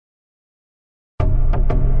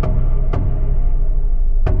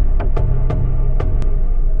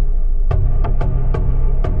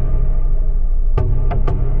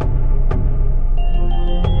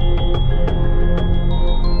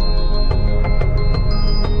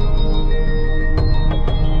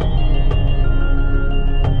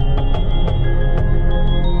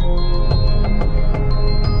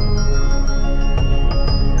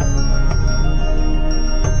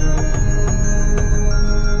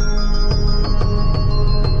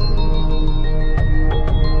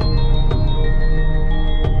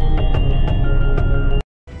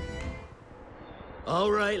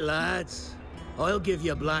I'll give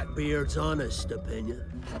you Blackbeard's honest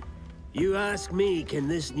opinion. You ask me, can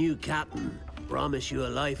this new captain promise you a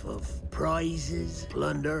life of prizes,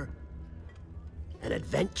 plunder, and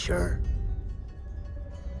adventure?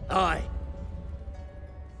 Aye.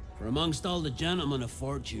 For amongst all the gentlemen of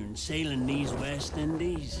fortune sailing these West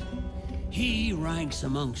Indies, he ranks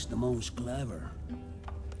amongst the most clever.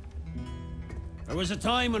 There was a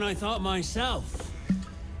time when I thought myself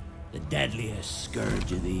the deadliest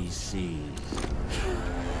scourge of these seas.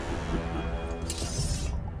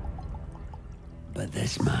 But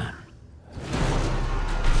this man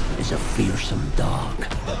is a fearsome dog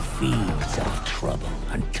that feeds off trouble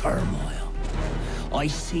and turmoil. I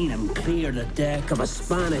seen him clear the deck of a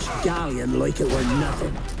Spanish galleon like it were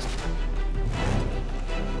nothing.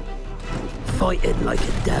 Fighting like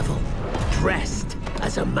a devil, dressed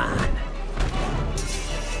as a man.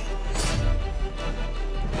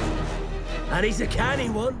 And he's a canny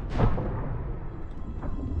one.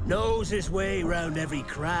 Knows his way round every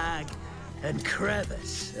crag and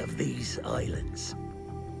crevice of these islands.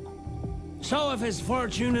 So if it's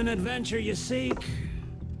fortune and adventure you seek,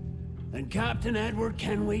 then Captain Edward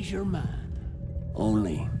Kenway's your man.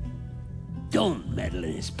 Only, don't meddle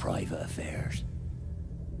in his private affairs.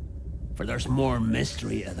 For there's more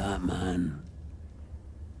mystery to that man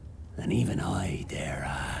than even I dare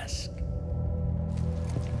ask.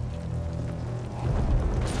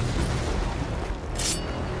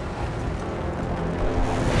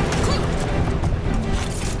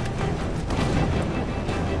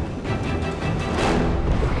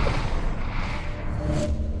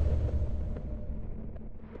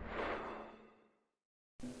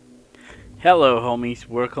 Hello homies,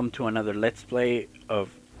 welcome to another let's play of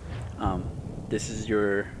this is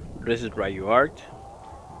Ryu Art,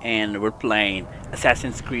 and we're playing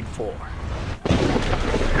Assassin's Creed 4.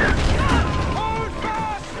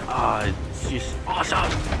 It's just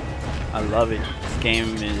awesome. I love it. This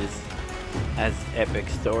game has epic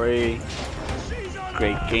story,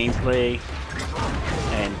 great gameplay,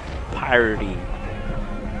 and pirating.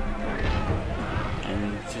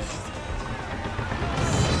 And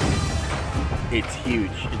it's huge.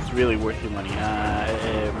 It's really worth your money.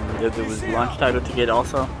 There was a launch title to get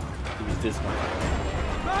also. It was this one.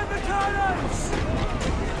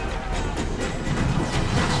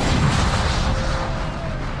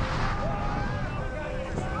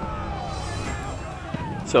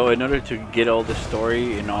 So in order to get all the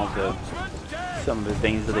story and some of the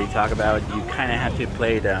things that they talk about, you kind of have to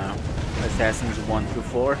play the Assassins 1 through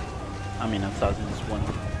 4. I mean Assassins 1,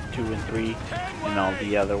 2, and 3, and all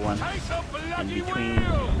the other ones in between.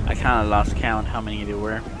 I kind of lost count how many there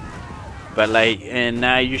were, but and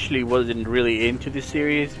I usually wasn't really into the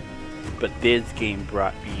series, but this game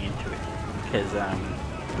brought me into it because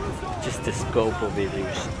just the scope of it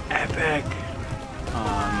was epic.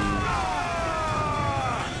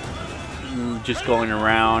 Just going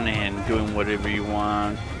around and doing whatever you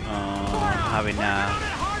want,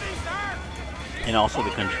 and also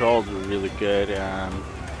the controls were really good.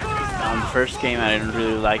 On the first game I didn't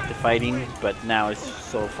really like the fighting, but now it's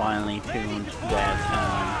so finely tuned that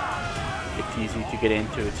it's easy to get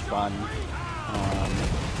into. It's fun.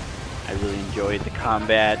 I really enjoyed the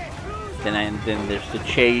combat. Then there's the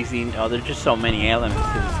chasing. Oh, there's just so many elements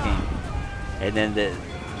to this game. And then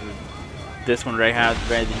this one right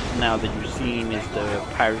now that you're seeing is the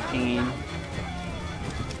pirating.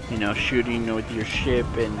 You know, shooting with your ship,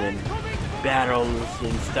 and then battles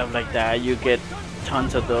and stuff like that. You get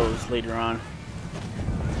tons of those later on.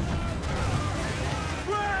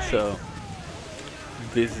 So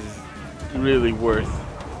this is really worth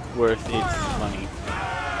its money.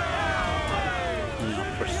 You know,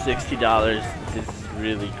 for $60, this is a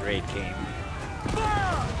really great game.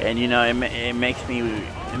 And you know, it makes me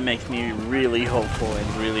really hopeful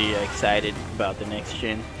and really excited about the next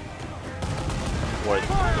gen or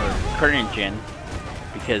current gen,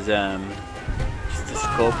 because just the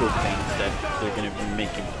scope of things that they're gonna be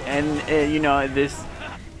making, and you know, this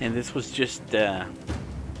was just a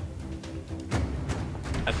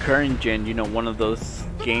current gen, you know, one of those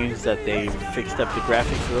games that they fixed up the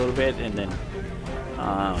graphics a little bit, and then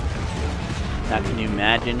now can you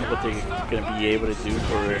imagine what they're gonna be able to do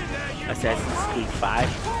for Assassin's Creed 5?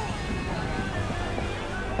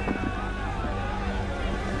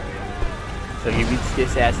 So he meets the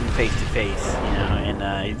assassin face to face, you know, and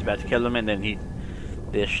he's about to kill him, and then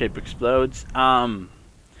the ship explodes.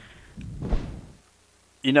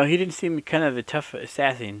 You know, he didn't seem kind of a tough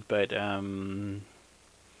assassin, but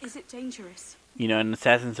is it dangerous? You know, and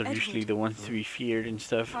assassins are usually the ones to be feared and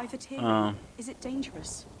stuff. Is it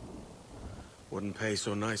dangerous? Wouldn't pay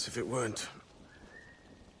so nice if it weren't.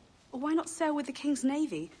 Why not sail with the King's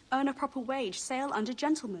Navy? Earn a proper wage, sail under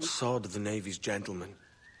gentlemen. Sod the Navy's gentlemen.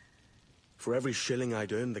 For every shilling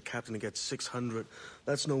I'd earn, the captain gets 600.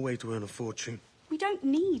 That's no way to earn a fortune. We don't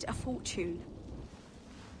need a fortune.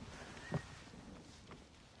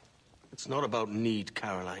 It's not about need,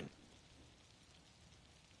 Caroline.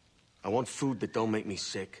 I want food that don't make me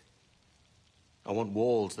sick. I want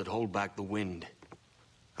walls that hold back the wind.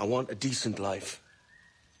 I want a decent life.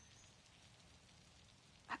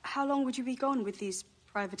 How long would you be gone with these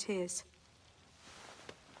privateers?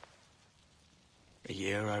 A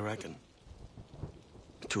year, I reckon.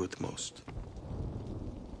 2 at the most.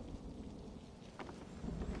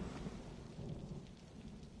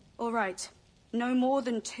 All right. No more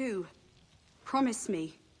than 2. Promise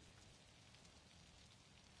me.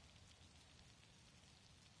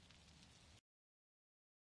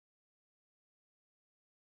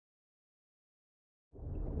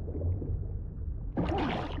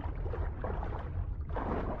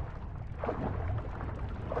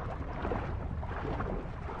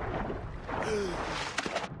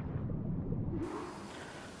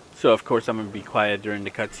 So of course I'm gonna be quiet during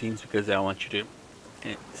the cutscenes because I want you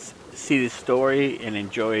to see the story and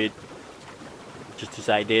enjoy it just as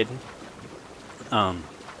I did. And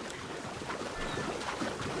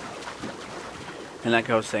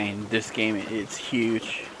like I was saying, this game, it's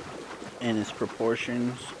huge in its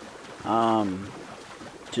proportions.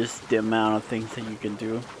 Just the amount of things that you can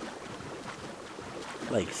do,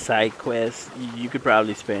 like side quests. You could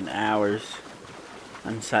probably spend hours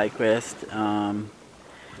on side quests.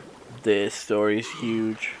 The story is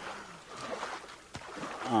huge,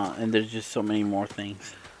 and there's just so many more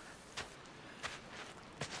things.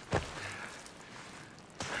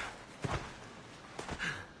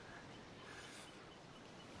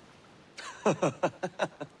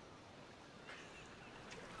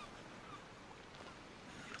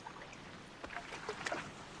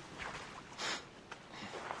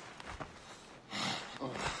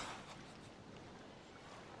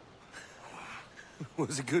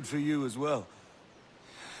 Was it good for you as well?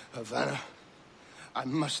 Havana. I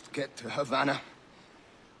must get to Havana.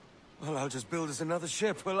 Well, I'll just build us another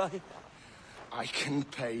ship, will I? I can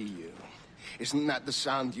pay you. Isn't that the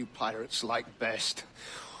sound you pirates like best?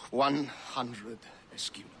 100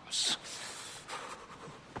 escudos.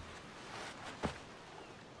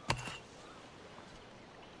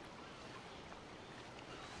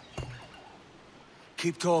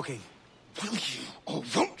 Keep talking. Will you or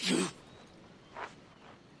won't you?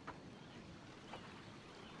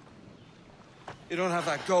 You don't have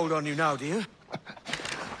that gold on you now, do you?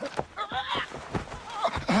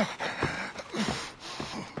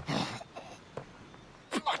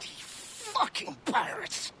 Bloody fucking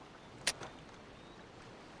pirates!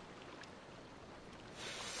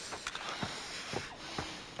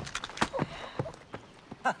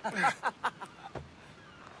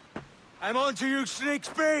 I'm on to you,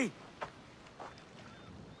 Snakesby!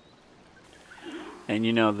 And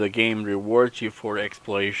you know, the game rewards you for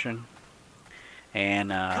exploration. And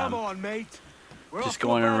Come on, mate. We're just off to a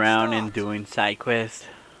going bad around start. and doing side quests.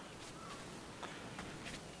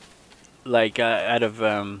 Like I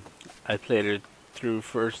played it through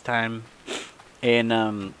first time, and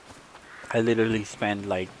I literally spent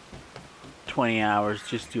like 20 hours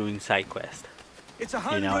just doing side quests. It's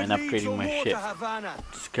You know, and 100 leagues upgrading or my more ship. to Havana.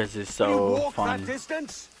 Just because it's Will you so walk fun that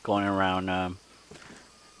distance? going around,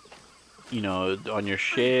 you know, on your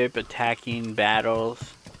ship, attacking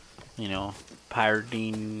battles, you know,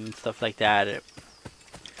 pirating, stuff like that.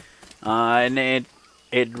 And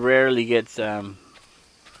it rarely gets you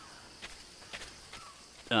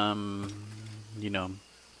know,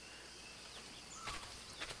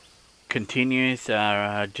 continuous,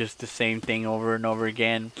 just the same thing over and over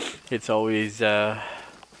again. It's always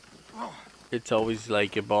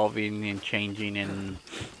like evolving and changing and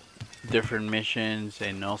different missions,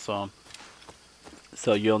 and also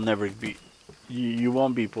so you'll never be you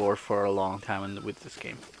won't be bored for a long time with this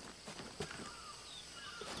game.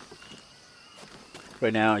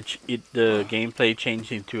 Right now the gameplay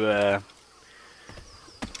changed into a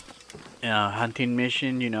hunting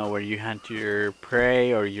mission, you know, where you hunt your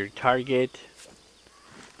prey or your target.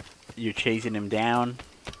 You're chasing him down,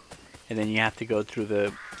 and then you have to go through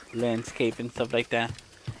the landscape and stuff like that.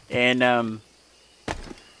 And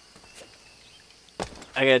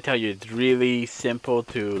I gotta tell you, it's really simple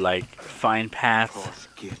to like find paths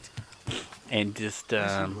and just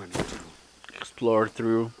explore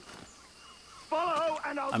through.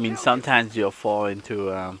 I mean, sometimes you'll fall into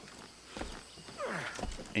a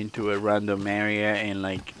random area, and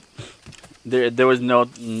like there was no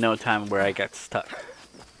time where I got stuck.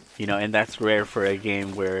 You know, and that's rare for a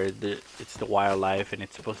game where it's the wildlife and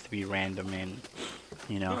it's supposed to be random and,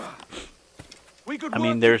 you know. I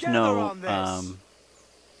mean, there's no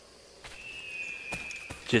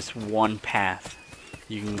just one path.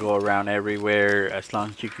 You can go around everywhere as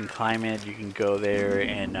long as you can climb it. You can go there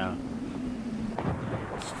and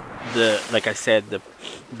like I said,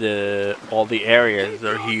 all the areas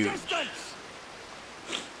are huge.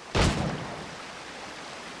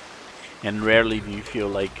 And rarely do you feel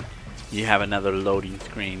like you have another loading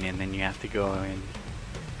screen and then you have to go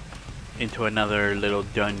into another little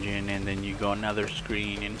dungeon and then you go another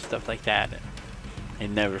screen and stuff like that.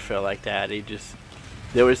 It never felt like that.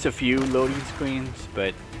 There was a few loading screens,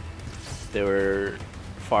 but they were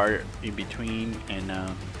far in between,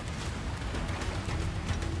 and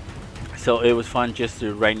so it was fun just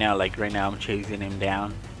to right now I'm chasing him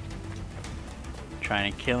down,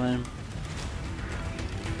 trying to kill him.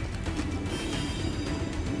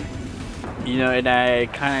 You know, and I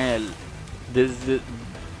kind of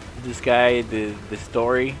this guy, the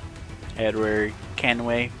story, Edward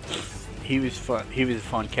Kenway, he was fun. He was a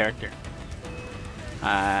fun character.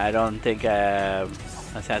 I don't think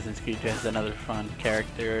Assassin's Creed has another fun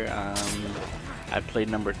character. I played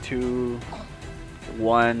number 2,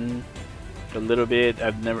 1 a little bit.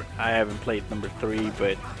 I haven't played number 3,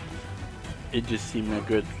 but it just seemed a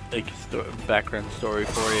good background story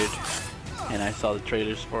for it, and I saw the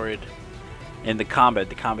trailers for it. And the combat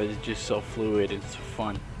is just so fluid and so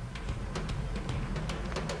fun.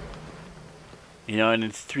 You know, and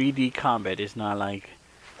it's 3D combat. It's not like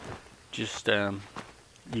just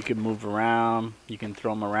you can move around, you can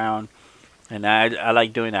throw them around, and I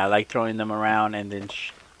like doing that. I like throwing them around and then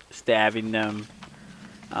stabbing them.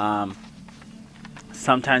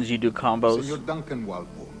 Sometimes you do combos.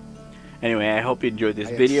 Anyway, I hope you enjoyed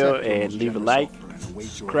this video, and leave a like,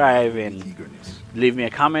 subscribe, and leave me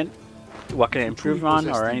a comment. What can I improve on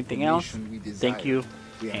or anything else? Thank you,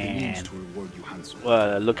 and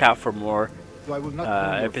look out for more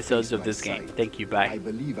episodes of this game. Thank you. Bye. I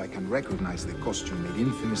believe I can recognize the costume made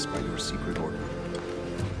infamous by your secret order.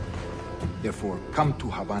 Therefore, come to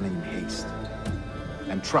Havana in haste,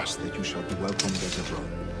 and trust that you shall be welcomed as a brother.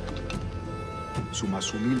 Su más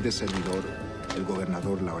humilde servidor, el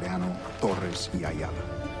gobernador Laureano Torres y Ayala.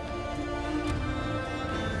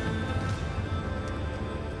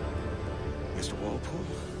 Mr. Walpole,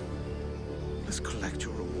 let's collect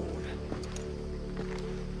your reward.